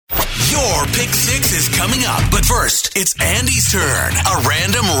Your Pick 6 is coming up. But first, it's Andy's turn. A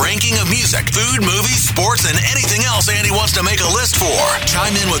random ranking of music, food, movies, sports, and anything else Andy wants to make a list for.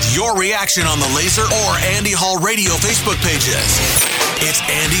 Chime in with your reaction on the Laser or Andy Hall Radio Facebook pages. It's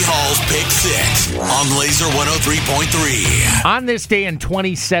Andy Hall's Pick 6 on Laser 103.3. On this day in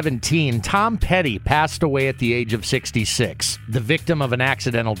 2017, Tom Petty passed away at the age of 66, the victim of an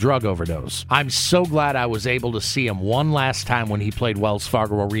accidental drug overdose. I'm so glad I was able to see him one last time when he played Wells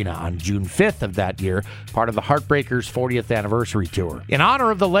Fargo Arena on June 5th of that year, part of the Heartbreakers' 40th anniversary tour. In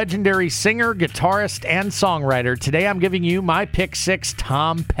honor of the legendary singer, guitarist, and songwriter, today I'm giving you my Pick 6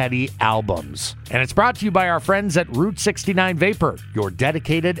 Tom Petty albums. And it's brought to you by our friends at Route 69 Vapor, your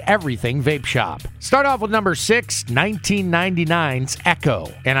dedicated everything vape shop. Start off with number 6, 1999's Echo.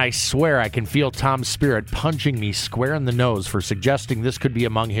 And I swear I can feel Tom's spirit punching me square in the nose for suggesting this could be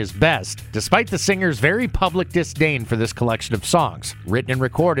among his best, despite the singer's very public disdain for this collection of songs, written and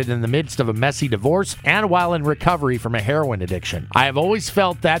recorded in the midst of a messy divorce and while in recovery from a heroin addiction. I have always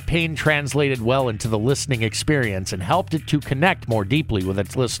felt that pain translated well into the listening experience and helped it to connect more deeply with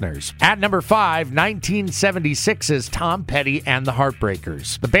its listeners. At number 5, 1976's Tom Petty and the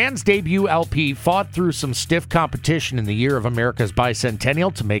Heartbreakers. The band's debut LP fought through some stiff competition in the year of America's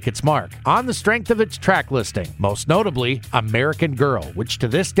bicentennial to make its mark, on the strength of its track listing, most notably American Girl, which to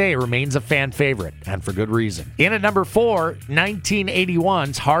this day remains a fan favorite, and for good reason. In at number 4,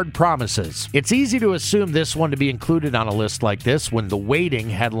 1981's Hard Promises. It's easy to assume this one to be included on a list like this when The Waiting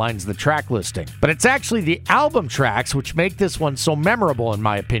headlines the track listing, but it's actually the album tracks which make this one so memorable in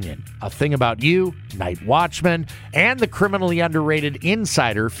my opinion. A Thing About You, Night Watchman, and the criminally underrated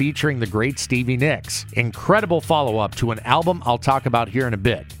Insider featuring the great Stevie Nicks. Incredible follow-up to an album I'll talk about here in a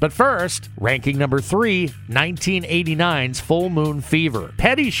bit. But first, ranking number 3, 1989's Full Moon Fever.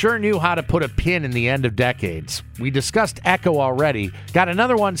 Petty sure knew how to put a pin in the end of decades. We discussed Echo already, got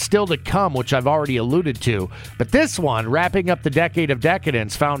another one still to come which I've already alluded to, but this one, wrapping up the decade of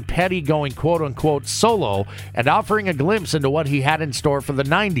decadence, found Petty going quote-unquote solo and offering a glimpse into what he had in store for the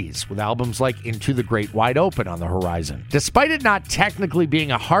 90s, with albums like Into the Great Wide Open on the horizon. Despite it not technically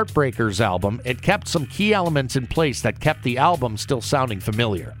being a Heartbreakers album, it kept some key elements in place that kept the album still sounding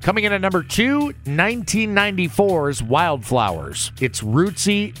familiar. Coming in at number 2, 1994's Wildflowers. It's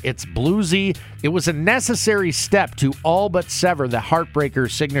rootsy, it's bluesy, it was a necessary step to all but sever the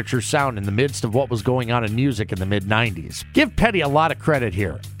Heartbreakers' signature sound in the midst of what was going on in music in the mid-90s. Give Petty a lot of credit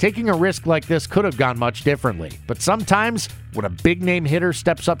here. Taking a risk like this could have gone much differently, but sometimes when a big-name hitter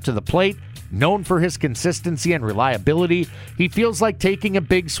steps up to the plate, known for his consistency and reliability, he feels like taking a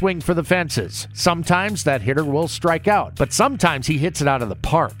big swing for the fences. Sometimes that hitter will strike out, but sometimes he hits it out of the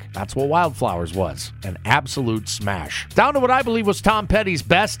park. That's what Wildflowers was, an absolute smash. Down to what I believe was Tom Petty's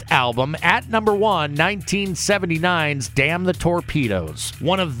best album, at number 1, 1979's Damn the Torpedoes.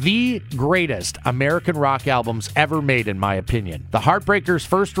 One of the greatest American rock albums ever made, in my opinion. The Heartbreakers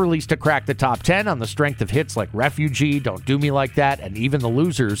first released to crack the top 10 on the strength of hits like Refugee, Don't Do Me Like That, and Even the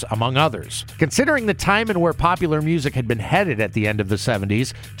Losers, among others. Considering the time and where popular music had been headed at the end of the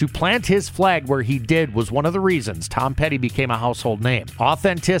 70s, to plant his flag where he did was one of the reasons Tom Petty became a household name.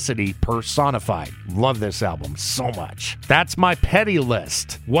 Authenticity personified. Love this album so much. That's my Petty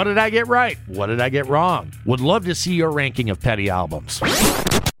list. What did I get right? What did I get wrong? Would love to see your ranking of Petty albums.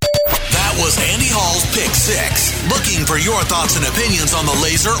 That was Andy Hall's Pick 6. Looking for your thoughts and opinions on the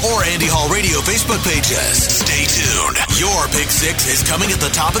Laser or Andy Hall Radio Facebook pages. Stay tuned. Your Pick 6 is coming at the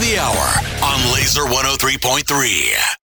top of the hour on Laser 103.3.